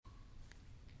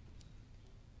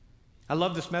I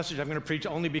love this message I'm going to preach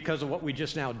only because of what we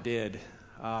just now did.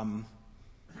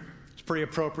 It's pretty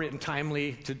appropriate and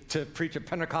timely to preach a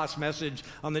Pentecost message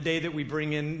on the day that we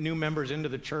bring in new members into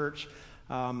the church.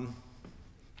 If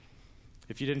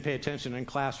you didn't pay attention in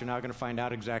class, you're now going to find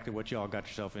out exactly what you all got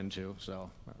yourself into. So,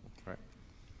 right.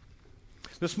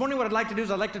 This morning what I'd like to do is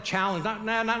I'd like to challenge,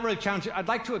 not really challenge, I'd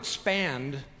like to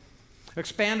expand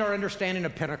our understanding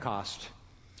of Pentecost.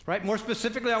 Right? More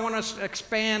specifically, I want to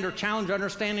expand or challenge our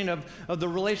understanding of the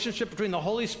relationship between the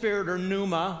Holy Spirit, or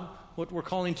pneuma, what we're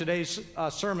calling today's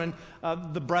sermon,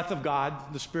 the breath of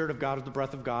God. The Spirit of God is the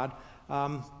breath of God.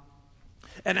 And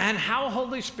how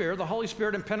the Holy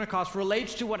Spirit in Pentecost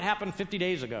relates to what happened 50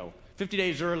 days ago, 50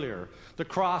 days earlier, the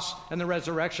cross and the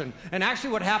resurrection. And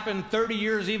actually what happened 30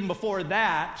 years even before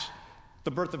that,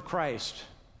 the birth of Christ.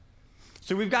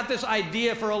 So we've got this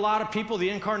idea for a lot of people, the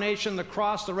incarnation, the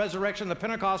cross, the resurrection, the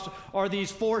Pentecost are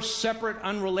these four separate,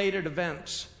 unrelated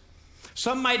events.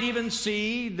 Some might even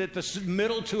see that the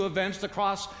middle two events, the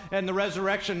cross and the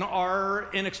resurrection,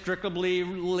 are inextricably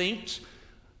linked.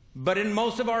 But in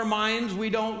most of our minds,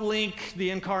 we don't link the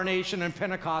incarnation and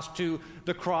Pentecost to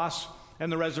the cross and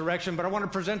the resurrection. But I want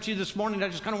to present to you this morning, I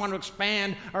just kind of want to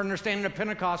expand our understanding of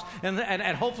Pentecost. And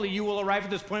hopefully you will arrive at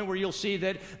this point where you'll see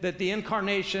that the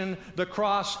incarnation, the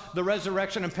cross, the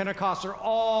resurrection, and Pentecost are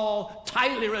all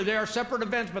tightly related. They are separate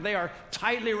events, but they are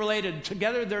tightly related.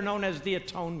 Together they're known as the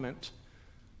atonement.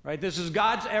 Right? This is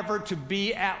God's effort to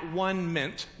be at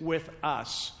one-ment with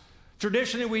us.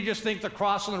 Traditionally, we just think the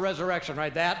cross and the resurrection,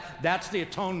 right? That's the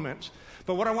atonement.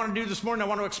 But what I want to do this morning, I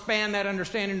want to expand that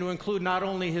understanding to include not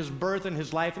only his birth and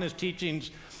his life and his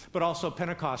teachings, but also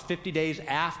Pentecost, 50 days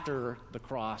after the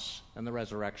cross and the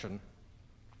resurrection.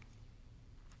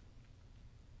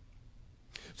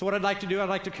 So what I'd like to do, I'd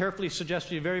like to carefully suggest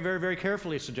to you, very, very, very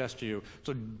carefully suggest to you,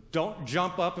 so don't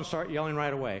jump up and start yelling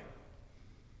right away.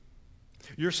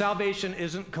 Your salvation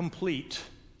isn't complete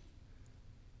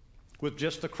with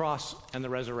just the cross and the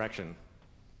resurrection.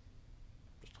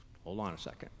 Just hold on a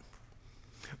second.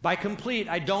 By complete,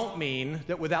 I don't mean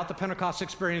that without the Pentecost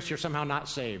experience, you're somehow not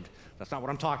saved. That's not what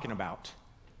I'm talking about.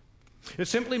 It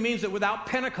simply means that without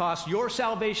Pentecost, your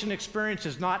salvation experience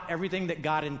is not everything that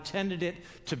God intended it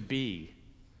to be.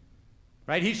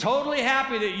 Right? He's totally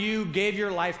happy that you gave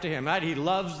your life to him. Right? He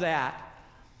loves that.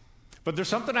 But there's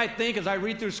something I think, as I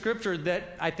read through Scripture,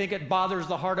 that I think it bothers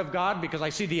the heart of God, because I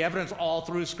see the evidence all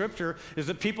through Scripture, is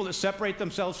that people that separate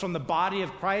themselves from the body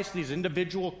of Christ, these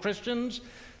individual Christians,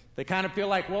 they kind of feel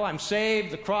like, well, I'm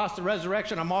saved, the cross, the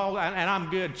resurrection, and I'm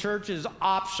good. Church is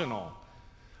optional.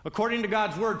 According to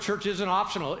God's word, church isn't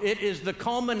optional. It is the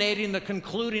culminating, the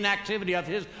concluding activity of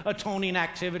his atoning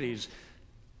activities.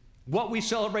 What we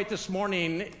celebrate this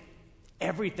morning,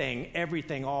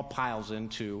 everything all piles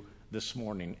into this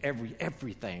morning.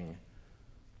 Everything.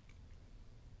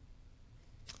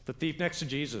 The thief next to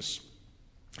Jesus,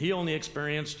 he only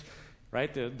experienced,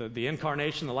 right, the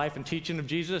incarnation, the life and teaching of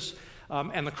Jesus,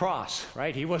 and the cross,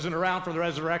 right? He wasn't around for the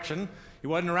resurrection. He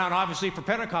wasn't around, obviously, for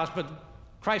Pentecost, but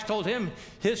Christ told him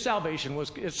his salvation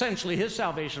was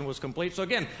complete. So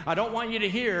again, I don't want you to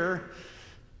hear,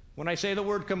 when I say the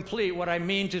word complete, what I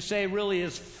mean to say really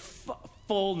is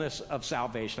fullness of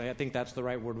salvation. I think that's the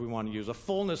right word we want to use. A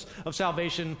fullness of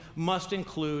salvation must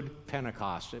include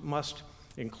Pentecost. It must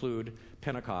include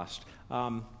Pentecost.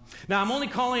 Now, I'm only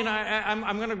calling,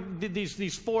 I'm going to,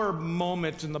 these four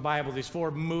moments in the Bible, these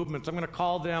four movements, I'm going to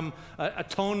call them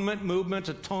atonement movements,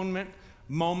 atonement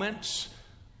moments.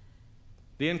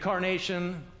 The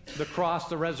incarnation, the cross,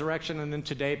 the resurrection, and then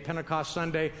today, Pentecost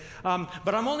Sunday.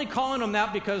 But I'm only calling them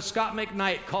that because Scott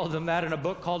McKnight called them that in a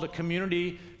book called A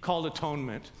Community Called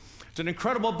Atonement. It's an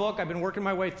incredible book. I've been working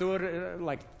my way through it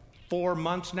like 4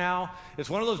 months now. It's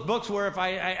one of those books where if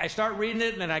I start reading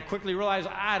it and then I quickly realize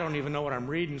I don't even know what I'm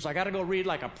reading, so I got to go read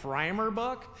like a primer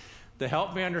book to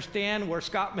help me understand where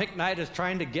Scott McKnight is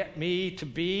trying to get me to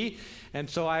be. And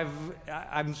so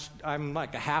I'm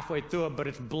like halfway through it, but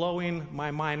it's blowing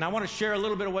my mind. And I want to share a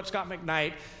little bit of what Scott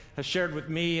McKnight has shared with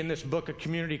me in this book, A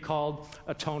Community Called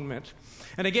Atonement.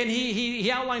 And again, he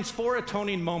outlines 4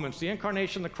 atoning moments: the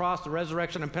incarnation, the cross, the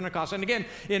resurrection, and Pentecost. And again,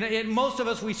 in most of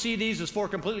us, we see these as 4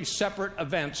 completely separate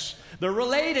events. They're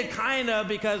related kind of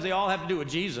because they all have to do with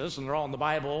Jesus, and they're all in the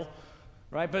Bible,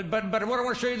 right? But what I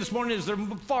want to show you this morning is they're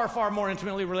far, far more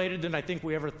intimately related than I think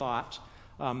we ever thought.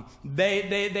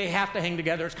 They have to hang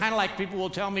together. It's kind of like people will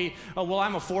tell me, oh, well,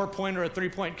 I'm a 4-point or a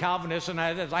 3-point Calvinist, and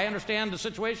as I understand the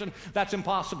situation, that's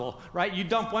impossible, right? You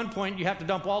dump one point, you have to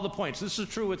dump all the points. This is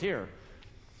true with here.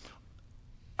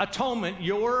 Atonement,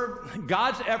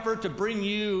 God's effort to bring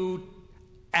you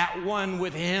at one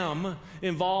with him,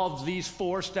 involves these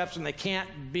 4 steps, and they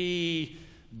can't be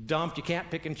dumped. You can't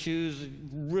pick and choose.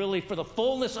 Really, for the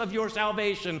fullness of your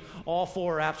salvation, all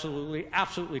four are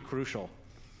absolutely crucial.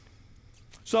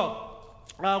 So,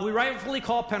 we rightfully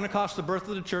call Pentecost the birth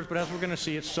of the church, but as we're going to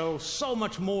see, it's so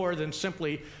much more than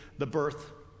simply the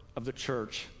birth of the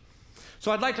church.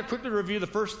 So I'd like to quickly review the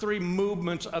first three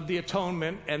movements of the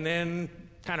atonement and then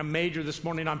kind of major this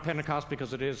morning on Pentecost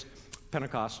because it is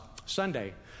Pentecost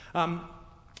Sunday.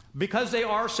 Because they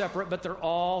are separate, but they're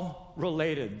all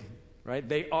related, right?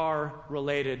 They are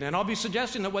related. And I'll be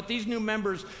suggesting that what these new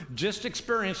members just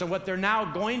experienced and what they're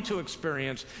now going to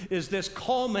experience is this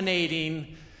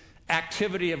culminating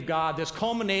activity of God, this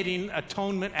culminating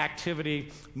atonement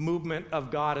activity, movement of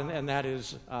God, and that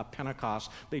is Pentecost.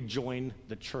 They join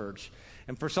the church.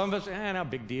 And for some of us, no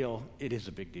big deal. It is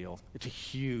a big deal. It's a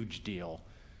huge deal,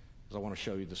 as I want to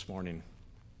show you this morning.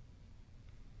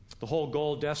 The whole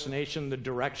goal, destination, the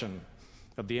direction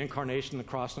of the incarnation, the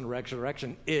cross, and the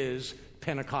resurrection is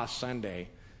Pentecost Sunday.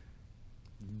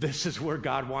 This is where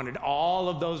God wanted all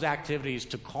of those activities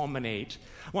to culminate.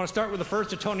 I want to start with the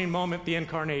first atoning moment, the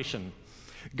incarnation.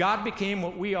 God became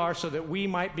what we are so that we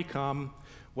might become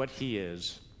what he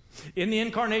is. In the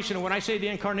incarnation, and when I say the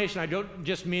incarnation, I don't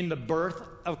just mean the birth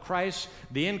of Christ.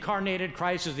 The incarnated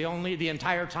Christ is the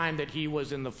entire time that he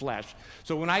was in the flesh.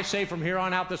 So when I say from here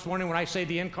on out this morning, when I say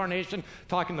the incarnation,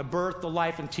 talking the birth, the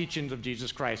life, and teachings of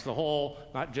Jesus Christ, the whole,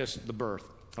 not just the birth.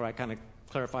 All right, kind of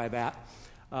clarify that.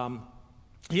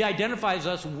 He identifies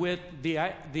us with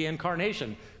the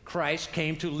incarnation. Christ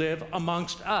came to live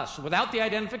amongst us. Without the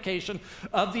identification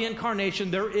of the incarnation,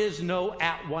 there is no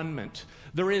at-one-ment.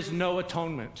 There is no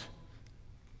atonement.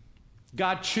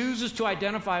 God chooses to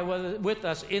identify with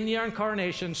us in the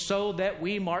incarnation so that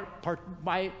we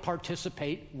might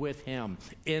participate with him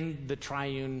in the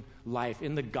triune life,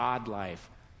 in the God life.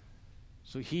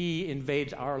 So he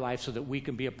invades our life so that we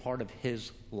can be a part of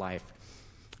his life.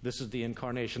 This is the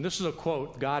incarnation. This is a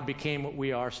quote, God became what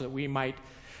we are so that we might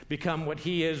become what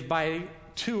he is, by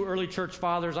two early church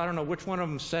fathers. I don't know which one of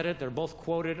them said it. They're both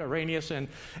quoted, Irenaeus and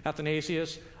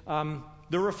Athanasius.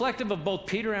 They're reflective of both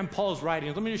Peter and Paul's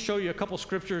writings. Let me just show you a couple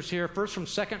scriptures here. First from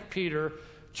 2 Peter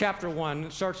chapter 1.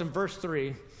 It starts in verse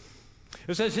 3.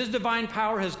 It says, his divine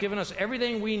power has given us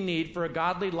everything we need for a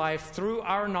godly life through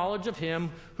our knowledge of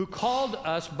him who called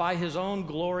us by his own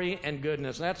glory and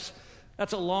goodness.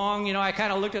 That's a long, I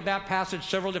kind of looked at that passage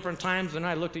several different times, and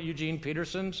I looked at Eugene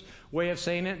Peterson's way of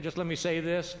saying it. Just let me say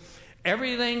this.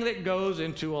 Everything that goes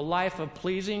into a life of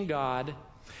pleasing God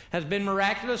has been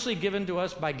miraculously given to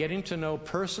us by getting to know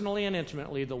personally and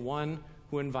intimately the one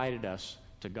who invited us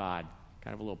to God.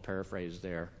 Kind of a little paraphrase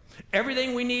there.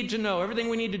 Everything we need to know, everything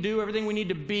we need to do, everything we need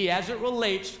to be as it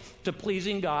relates to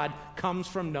pleasing God comes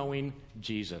from knowing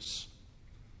Jesus.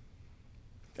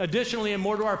 Additionally, and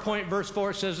more to our point, verse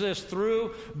 4 says this,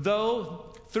 through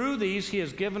these he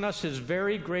has given us his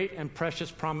very great and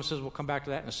precious promises. We'll come back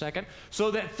to that in a second.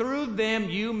 So that through them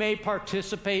you may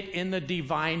participate in the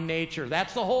divine nature.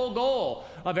 That's the whole goal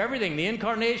of everything. The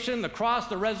incarnation, the cross,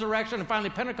 the resurrection, and finally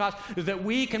Pentecost, is that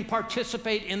we can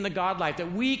participate in the God life,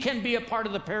 that we can be a part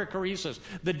of the perichoresis,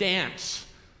 the dance.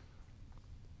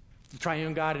 The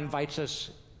triune God invites us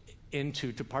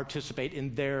to participate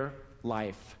in their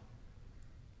life.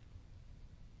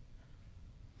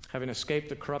 Having escaped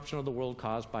the corruption of the world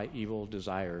caused by evil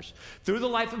desires. Through the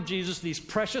life of Jesus, these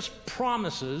precious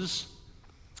promises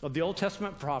of the Old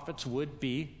Testament prophets would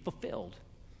be fulfilled.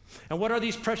 And what are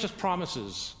these precious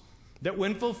promises? That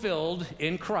when fulfilled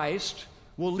in Christ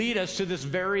will lead us to this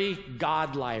very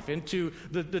God life, into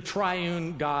the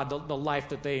triune God, the life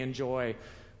that they enjoy.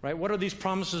 Right? What are these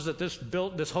promises that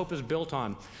this hope is built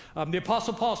on? The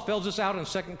Apostle Paul spells this out in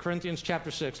 2 Corinthians chapter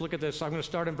 6. Look at this. I'm going to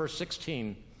start in verse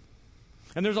 16.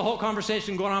 And there's a whole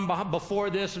conversation going on before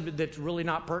this that's really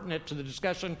not pertinent to the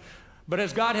discussion. But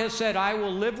as God has said, I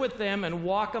will live with them and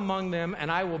walk among them,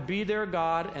 and I will be their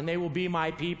God, and they will be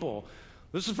my people.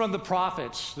 This is from the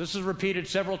prophets. This is repeated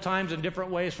several times in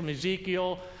different ways from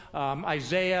Ezekiel,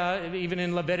 Isaiah, even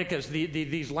in Leviticus.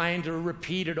 These lines are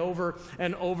repeated over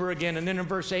and over again. And then in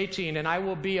verse 18, and I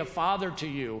will be a father to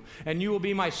you, and you will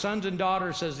be my sons and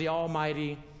daughters, says the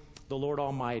Almighty, the Lord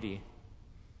Almighty.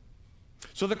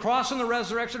 So the cross and the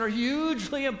resurrection are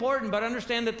hugely important, but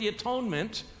understand that the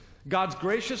atonement, God's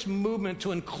gracious movement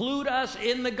to include us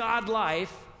in the God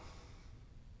life,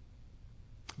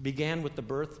 began with the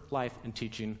birth, life, and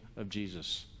teaching of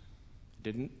Jesus. It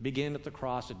didn't begin at the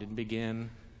cross. It didn't begin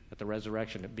at the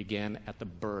resurrection. It began at the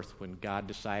birth when God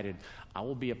decided, I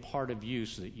will be a part of you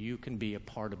so that you can be a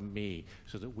part of me,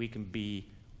 so that we can be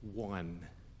one.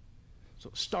 So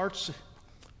it starts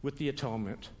with the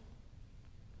atonement.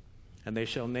 And they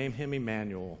shall name him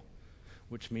Emmanuel,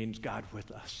 which means God with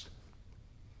us.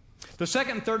 The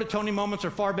second and third atoning moments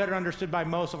are far better understood by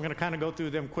most. I'm going to kind of go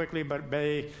through them quickly, but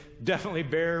they definitely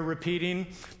bear repeating.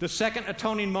 The second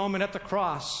atoning moment at the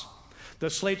cross, the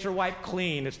slates are wiped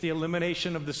clean. It's the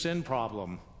elimination of the sin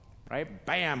problem, right?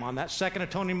 Bam! On that second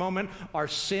atoning moment, our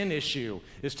sin issue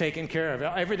is taken care of.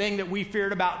 Everything that we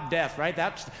feared about death, right?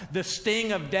 That's the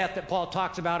sting of death that Paul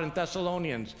talks about in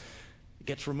Thessalonians. It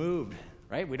gets removed.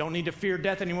 Right? We don't need to fear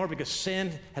death anymore because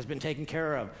sin has been taken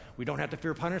care of. We don't have to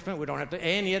fear punishment. We don't have to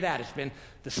any of that.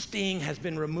 The sting has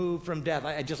been removed from death.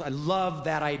 I love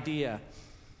that idea.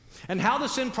 And how the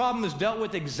sin problem is dealt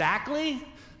with exactly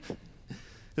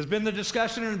has been the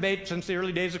discussion and debate since the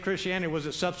early days of Christianity. Was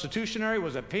it substitutionary?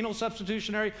 Was it penal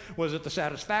substitutionary? Was it the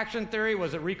satisfaction theory?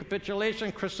 Was it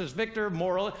recapitulation, Christus Victor,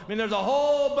 moral? I mean, there's a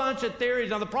whole bunch of theories.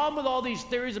 Now, the problem with all these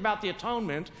theories about the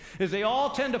atonement is they all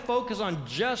tend to focus on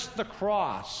just the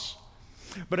cross.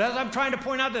 But as I'm trying to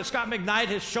point out that Scott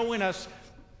McKnight is showing us,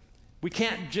 we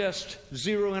can't just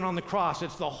zero in on the cross.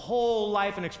 It's the whole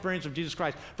life and experience of Jesus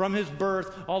Christ, from his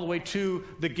birth all the way to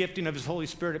the gifting of his Holy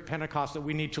Spirit at Pentecost, that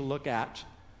we need to look at.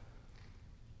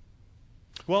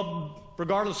 Well,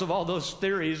 regardless of all those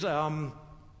theories,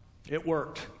 it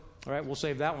worked. All right, we'll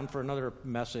save that one for another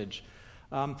message.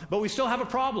 But we still have a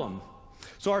problem.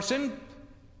 So our sins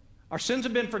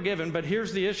have been forgiven, but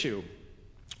here's the issue.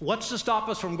 What's to stop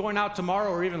us from going out tomorrow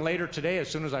or even later today, as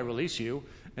soon as I release you,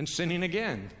 and sinning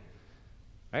again?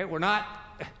 Right?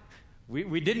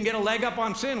 We didn't get a leg up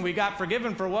on sin. We got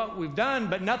forgiven for what we've done,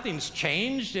 but nothing's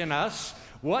changed in us.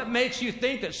 What makes you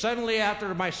think that suddenly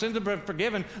after my sins have been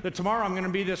forgiven, that tomorrow I'm going to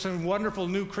be this wonderful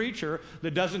new creature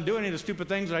that doesn't do any of the stupid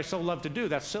things that I so love to do?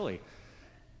 That's silly.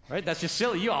 Right? That's just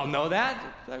silly. You all know that,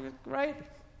 right?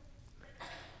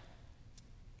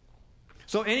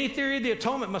 So any theory of the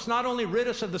atonement must not only rid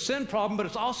us of the sin problem, but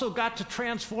it's also got to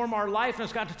transform our life, and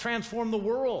it's got to transform the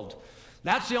world.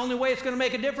 That's the only way it's going to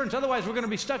make a difference. Otherwise, we're going to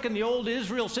be stuck in the old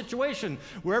Israel situation,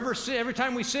 where every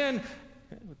time we sin,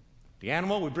 the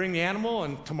animal, we bring the animal,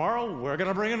 and tomorrow we're going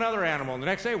to bring another animal. And the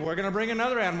next day we're going to bring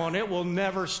another animal, and it will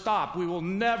never stop. We will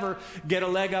never get a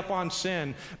leg up on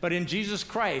sin. But in Jesus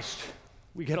Christ,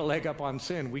 we get a leg up on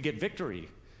sin. We get victory.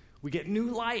 We get new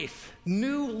life.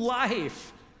 New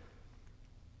life.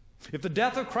 If the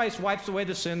death of Christ wipes away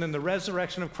the sin, then the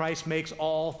resurrection of Christ makes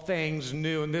all things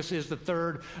new. And this is the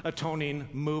third atoning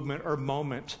movement or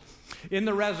moment. In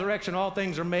the resurrection, all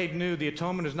things are made new. The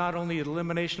atonement is not only the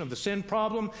elimination of the sin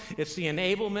problem, it's the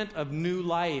enablement of new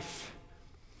life.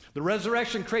 The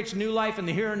resurrection creates new life in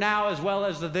the here and now as well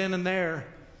as the then and there.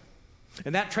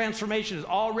 And that transformation is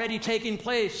already taking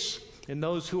place in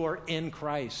those who are in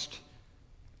Christ.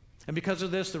 And because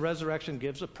of this, the resurrection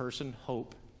gives a person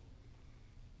hope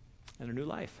and a new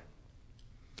life.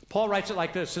 Paul writes it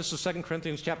like this. This is 2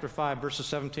 Corinthians chapter 5, verses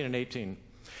 17 and 18.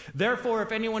 Therefore,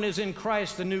 if anyone is in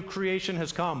Christ, the new creation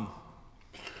has come.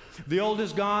 The old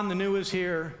is gone, the new is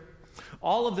here.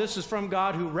 All of this is from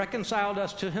God, who reconciled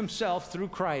us to himself through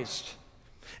Christ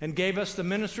and gave us the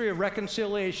ministry of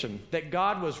reconciliation, that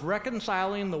God was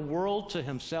reconciling the world to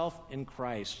himself in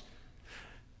Christ.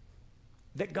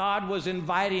 That God was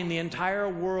inviting the entire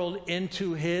world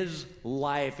into his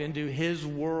life, into his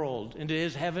world, into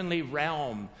his heavenly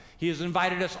realm. He has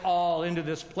invited us all into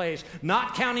this place,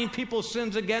 not counting people's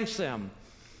sins against them.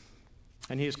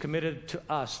 And he has committed to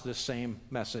us this same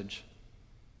message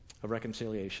of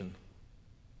reconciliation.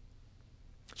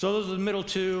 So those are the middle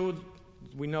two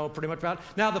we know pretty much about.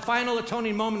 Now, the final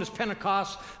atoning moment is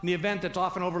Pentecost, and the event that's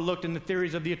often overlooked in the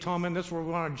theories of the atonement. This is where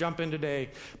we want to jump in today.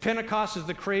 Pentecost is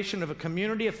the creation of a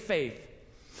community of faith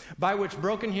by which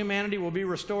broken humanity will be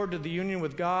restored to the union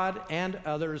with God and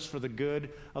others for the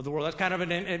good of the world. That's kind of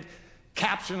an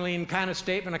capsuling kind of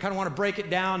statement. I kind of want to break it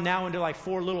down now into like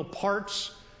four little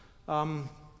parts, kind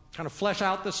of flesh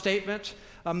out the statement.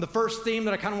 The first theme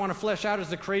that I kind of want to flesh out is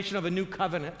the creation of a new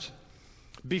covenant,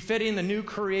 befitting the new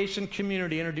creation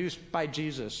community introduced by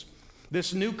Jesus.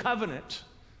 This new covenant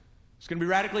is going to be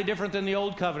radically different than the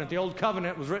old covenant. The old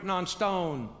covenant was written on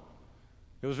stone.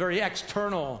 It was very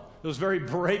external. It was very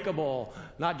breakable.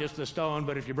 Not just the stone,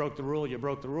 but if you broke the rule, you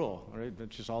broke the rule. Right?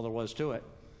 That's just all there was to it.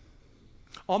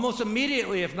 Almost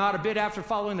immediately, if not a bit after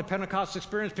following the Pentecost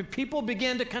experience, people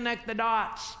began to connect the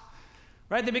dots.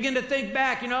 Right? They begin to think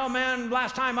back, man,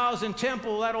 last time I was in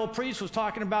temple, that old priest was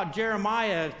talking about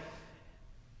Jeremiah.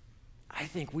 I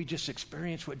think we just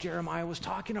experienced what Jeremiah was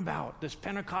talking about, this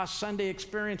Pentecost Sunday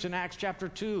experience in Acts chapter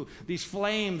 2, these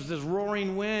flames, this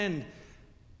roaring wind.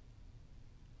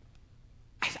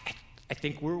 I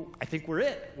think we're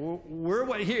it.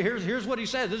 Here's what he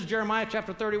says. This is Jeremiah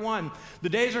chapter 31. The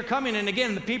days are coming, and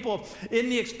again, the people in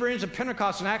the experience of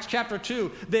Pentecost in Acts chapter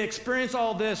 2, they experience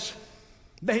all this.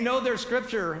 They know their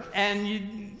scripture,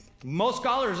 and most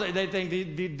scholars, they think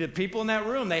the people in that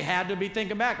room, they had to be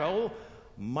thinking back, oh,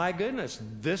 my goodness,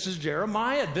 this is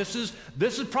Jeremiah. This is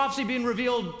prophecy being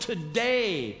revealed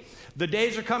today. The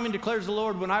days are coming, declares the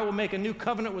Lord, when I will make a new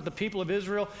covenant with the people of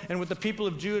Israel and with the people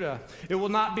of Judah. It will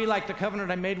not be like the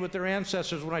covenant I made with their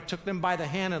ancestors when I took them by the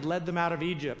hand and led them out of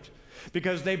Egypt,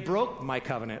 because they broke my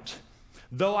covenant,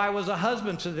 though I was a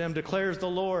husband to them, declares the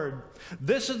Lord.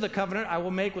 This is the covenant I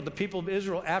will make with the people of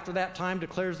Israel after that time,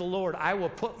 declares the Lord. I will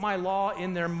put my law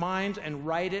in their minds and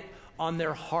write it on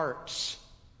their hearts.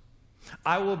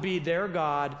 I will be their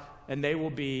God, and they will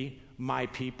be my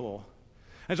people.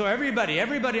 And so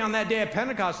everybody on that day of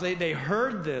Pentecost, they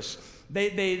heard this.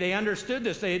 They understood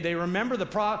this. They remember the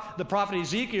prophet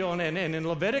Ezekiel and in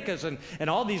Leviticus and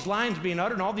all these lines being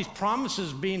uttered and all these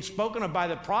promises being spoken of by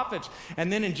the prophets.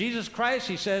 And then in Jesus Christ,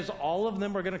 he says, all of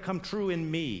them are going to come true in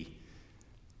me.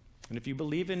 And if you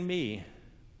believe in me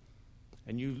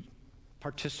and you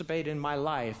participate in my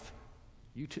life,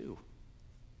 you too.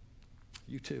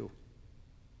 You too.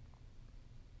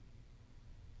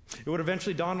 It would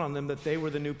eventually dawn on them that they were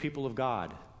the new people of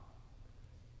God.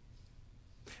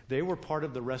 They were part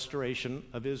of the restoration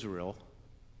of Israel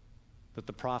that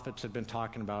the prophets had been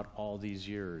talking about all these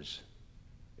years.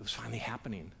 It was finally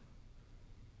happening.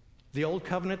 The old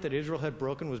covenant that Israel had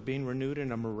broken was being renewed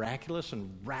in a miraculous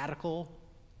and radically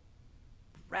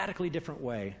different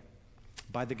way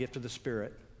by the gift of the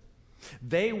Spirit.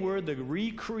 They were the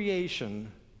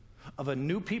recreation of a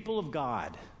new people of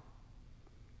God,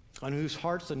 on whose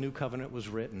hearts the new covenant was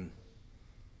written.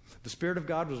 The Spirit of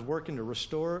God was working to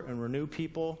restore and renew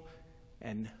people,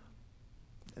 and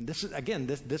this is, again,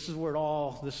 this is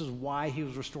why he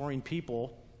was restoring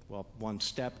people, well, one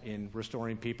step in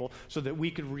restoring people, so that we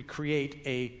could recreate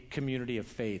a community of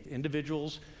faith.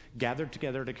 Individuals gathered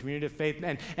together in a community of faith.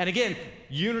 And again,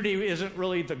 unity isn't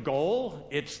really the goal.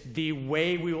 It's the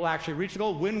way we will actually reach the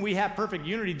goal. When we have perfect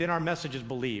unity, then our message is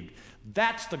believed.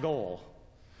 That's the goal.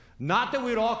 Not that we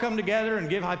would all come together and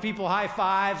give people high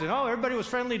fives and, oh, everybody was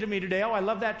friendly to me today. Oh, I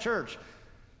love that church.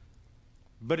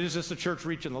 But is this the church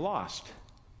reaching the lost?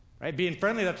 Right? Being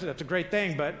friendly, that's a great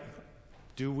thing, but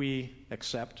do we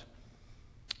accept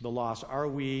the lost? Are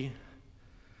we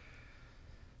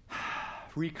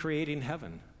recreating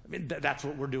heaven? I mean, that's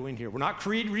what we're doing here. We're not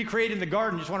recreating the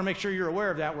garden. Just want to make sure you're aware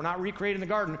of that. We're not recreating the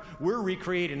garden. We're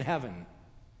recreating heaven.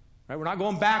 Right? We're not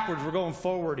going backwards. We're going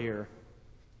forward here.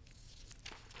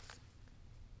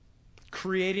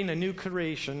 Creating a new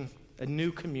creation, a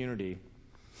new community.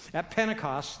 At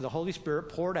Pentecost, the Holy Spirit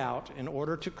poured out in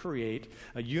order to create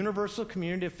a universal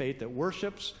community of faith that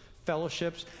worships,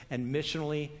 fellowships, and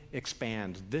missionally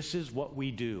expands. This is what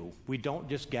we do. We don't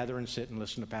just gather and sit and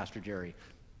listen to Pastor Jerry.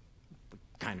 We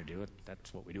kind of do it.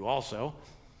 That's what we do also.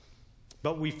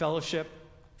 But we fellowship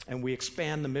and we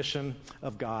expand the mission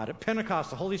of God. At Pentecost,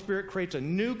 the Holy Spirit creates a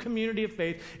new community of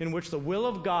faith in which the will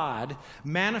of God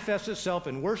manifests itself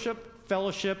in worship,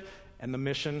 fellowship, and the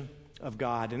mission of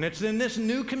God. And it's in this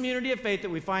new community of faith that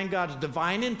we find God's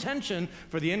divine intention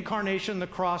for the incarnation, the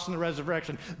cross, and the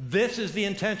resurrection. This is the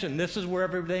intention. This is where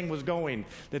everything was going.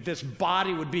 That this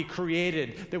body would be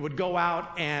created that would go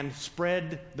out and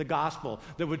spread the gospel,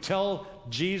 that would tell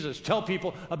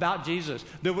people about Jesus,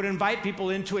 that would invite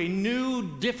people into a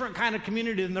new, different kind of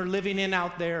community than they're living in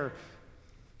out there,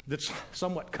 that's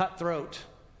somewhat cutthroat.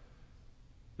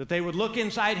 That they would look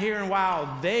inside here and,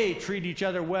 wow, they treat each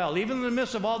other well. Even in the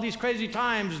midst of all these crazy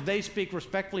times, they speak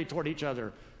respectfully toward each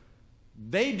other.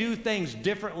 They do things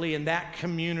differently in that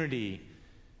community.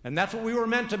 And that's what we were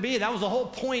meant to be. That was the whole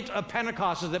point of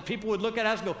Pentecost, is that people would look at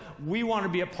us and go, we want to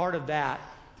be a part of that.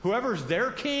 Whoever's their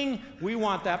king, we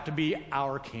want that to be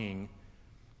our king.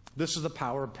 This is the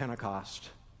power of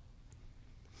Pentecost.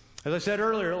 As I said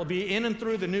earlier, it will be in and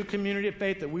through the new community of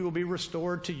faith that we will be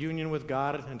restored to union with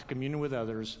God and to communion with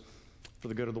others for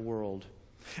the good of the world.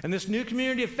 And this new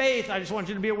community of faith, I just want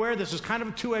you to be aware, this is kind of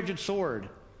a two-edged sword.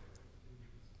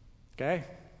 Okay?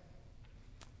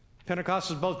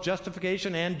 Pentecost is both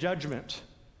justification and judgment.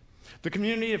 The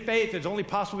community of faith is only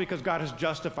possible because God has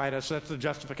justified us. That's the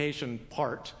justification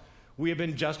part. We have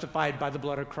been justified by the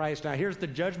blood of Christ. Now here's the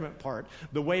judgment part.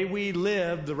 The way we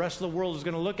live, the rest of the world is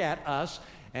going to look at us,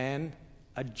 and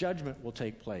a judgment will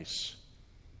take place.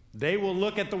 They will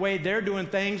look at the way they're doing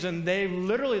things, and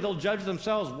they'll judge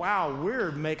themselves. Wow,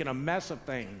 we're making a mess of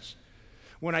things.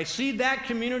 When I see that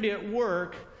community at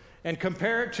work and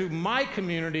compare it to my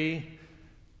community,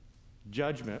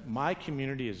 judgment. My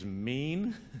community is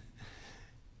mean.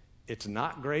 It's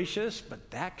not gracious,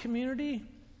 but that community,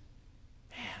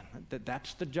 man,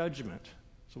 that's the judgment.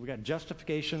 So we got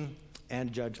justification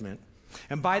and judgment.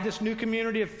 And by this new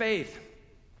community of faith,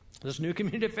 this new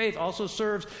community of faith also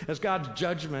serves as God's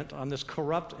judgment on this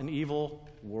corrupt and evil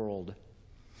world.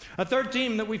 A third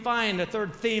theme that we find at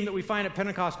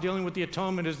Pentecost dealing with the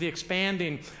atonement is the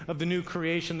expanding of the new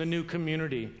creation, the new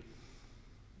community.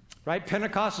 Right?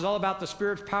 Pentecost is all about the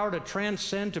Spirit's power to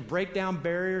transcend, to break down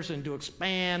barriers, and to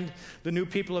expand the new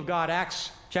people of God. Acts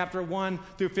chapter 1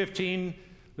 through 15.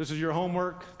 This is your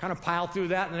homework. Kind of pile through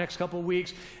that in the next couple of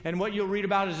weeks. And what you'll read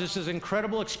about is this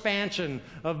incredible expansion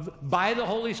by the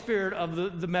Holy Spirit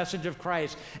of the message of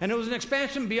Christ. And it was an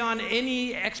expansion beyond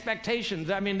any expectations.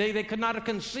 I mean, they could not have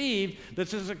conceived that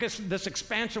this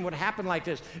expansion would happen like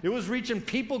this. It was reaching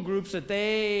people groups that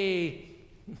they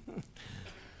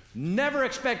never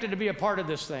expected to be a part of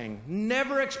this thing.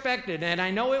 Never expected. And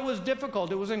I know it was difficult.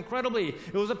 It was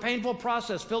a painful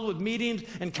process filled with meetings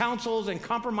and councils and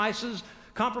compromises,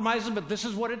 but this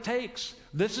is what it takes.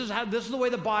 This is the way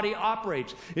the body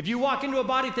operates. If you walk into a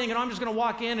body thing and I'm just going to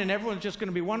walk in and everyone's just going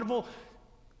to be wonderful,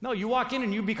 no, you walk in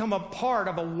and you become a part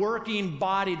of a working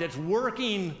body that's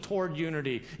working toward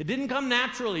unity. It didn't come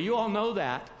naturally. You all know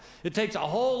that. It takes a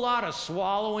whole lot of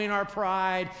swallowing our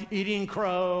pride, eating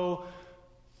crow,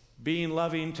 being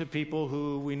loving to people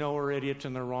who we know are idiots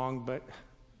and they're wrong, but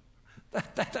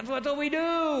that's what we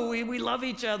do. We love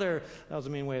each other. That was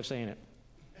a mean way of saying it.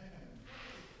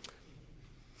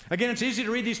 Again, it's easy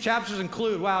to read these chapters and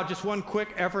conclude, wow, just one quick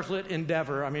effortless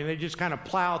endeavor. I mean, they just kind of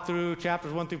plow through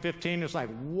chapters 1 through 15. It's like,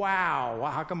 wow,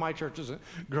 how come my church isn't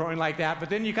growing like that? But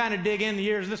then you kind of dig in the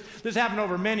years. This happened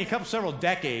over several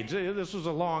decades. This was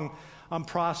a long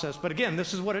process. But again,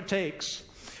 this is what it takes.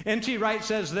 N.T. Wright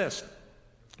says this: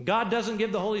 God doesn't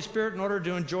give the Holy Spirit in order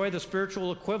to enjoy the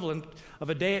spiritual equivalent of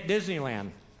a day at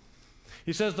Disneyland.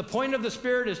 He says the point of the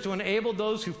Spirit is to enable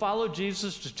those who follow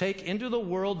Jesus to take into the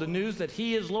world the news that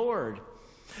He is Lord,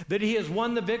 that He has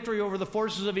won the victory over the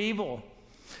forces of evil,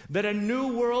 that a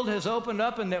new world has opened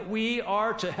up and that we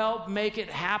are to help make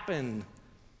it happen.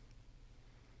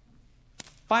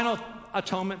 Final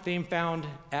atonement theme found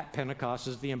at Pentecost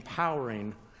is the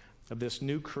empowering of this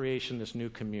new creation, this new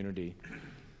community.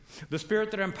 The Spirit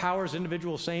that empowers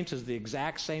individual saints is the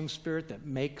exact same Spirit that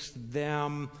makes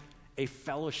them a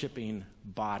fellowshipping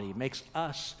body, makes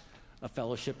us a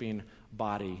fellowshipping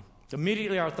body.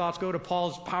 Immediately our thoughts go to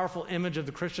Paul's powerful image of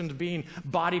the Christians being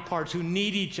body parts who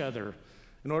need each other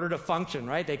in order to function,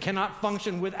 right? They cannot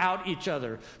function without each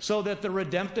other so that the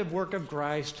redemptive work of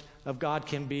Christ, of God,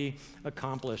 can be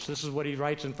accomplished. This is what he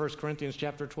writes in 1 Corinthians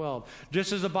chapter 12.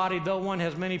 Just as a body, though one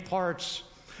has many parts,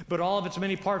 but all of its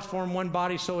many parts form one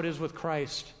body, so it is with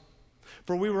Christ.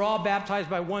 For we were all baptized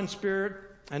by one Spirit,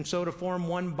 and so to form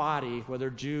one body, whether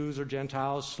Jews or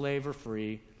Gentiles, slave or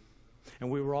free,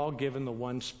 and we were all given the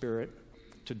one Spirit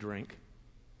to drink.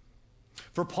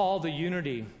 For Paul, the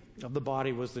unity of the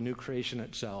body was the new creation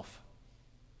itself.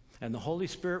 And the Holy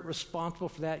Spirit responsible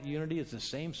for that unity is the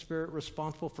same Spirit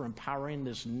responsible for empowering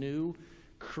this new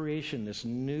creation, this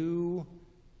new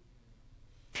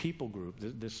people group,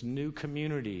 this new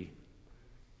community.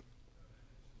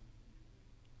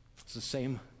 It's the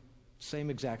same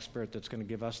exact Spirit that's going to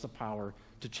give us the power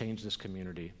to change this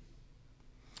community.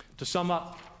 To sum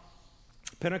up,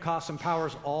 Pentecost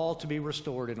empowers all to be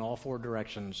restored in all four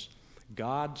directions: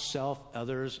 God, self,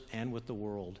 others, and with the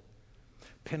world.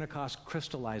 Pentecost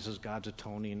crystallizes God's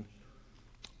atoning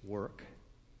work.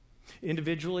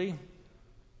 Individually,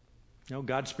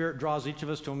 God's Spirit draws each of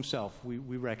us to Himself.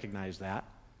 We recognize that.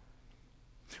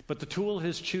 But the tool of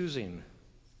His choosing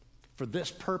for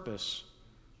this purpose,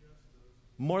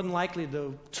 more than likely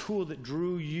the tool that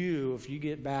drew you, if you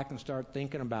get back and start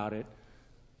thinking about it,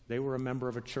 they were a member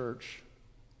of a church,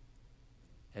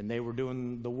 and they were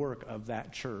doing the work of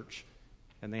that church,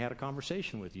 and they had a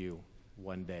conversation with you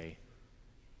one day,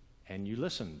 and you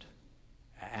listened.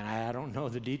 And I don't know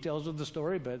the details of the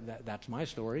story, but that's my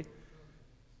story.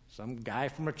 Some guy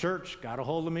from a church got a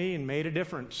hold of me and made a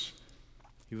difference.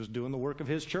 He was doing the work of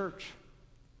his church.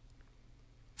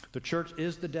 The church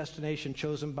is the destination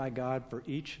chosen by God for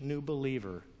each new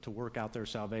believer to work out their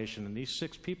salvation. And these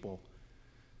 6 people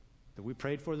that we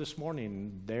prayed for this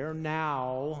morning, they've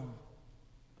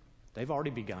already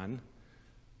begun,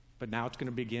 but now it's going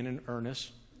to begin in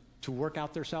earnest to work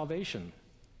out their salvation.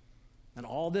 And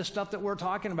all this stuff that we're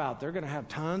talking about, they're going to have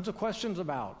tons of questions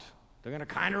about. They're going to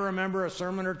kind of remember a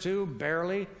sermon or two,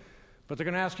 barely, but they're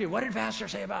going to ask you, what did Pastor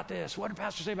say about this? What did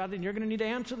Pastor say about that? And you're going to need to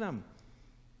answer them.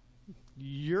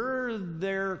 You're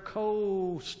their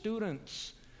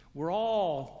co-students. We're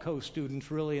all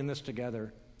co-students really in this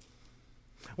together.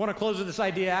 I want to close with this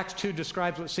idea. Acts 2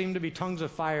 describes what seemed to be tongues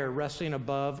of fire resting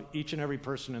above each and every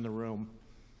person in the room.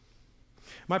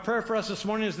 My prayer for us this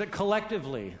morning is that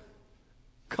collectively,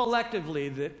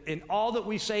 that in all that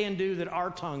we say and do, that our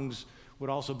tongues would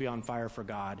also be on fire for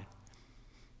God.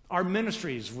 Our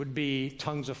ministries would be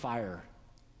tongues of fire.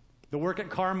 The work at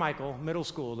Carmichael Middle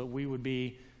School, that we would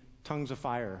be tongues of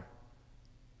fire.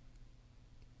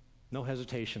 No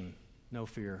hesitation, no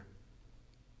fear.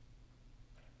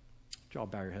 Would you all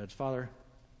bow your heads? Father,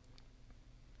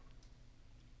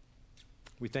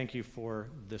 we thank you for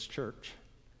this church.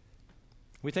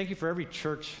 We thank you for every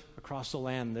church across the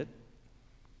land that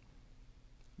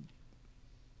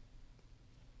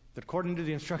according to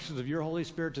the instructions of your Holy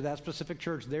Spirit to that specific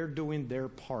church, they're doing their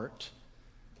part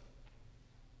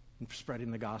in spreading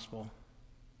the gospel.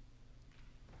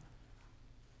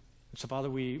 And so, Father,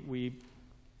 we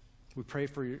pray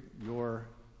for your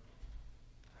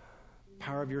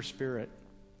power of your Spirit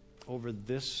over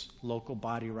this local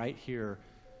body right here,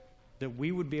 that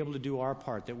we would be able to do our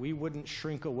part, that we wouldn't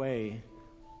shrink away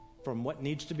from what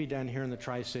needs to be done here in the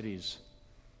Tri-Cities.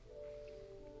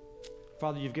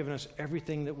 Father, you've given us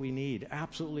everything that we need,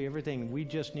 absolutely everything. We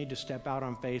just need to step out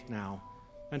on faith now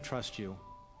and trust you.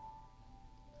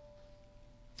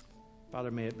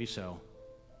 Father, may it be so.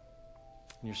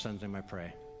 In your Son's name I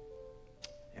pray.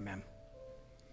 Amen.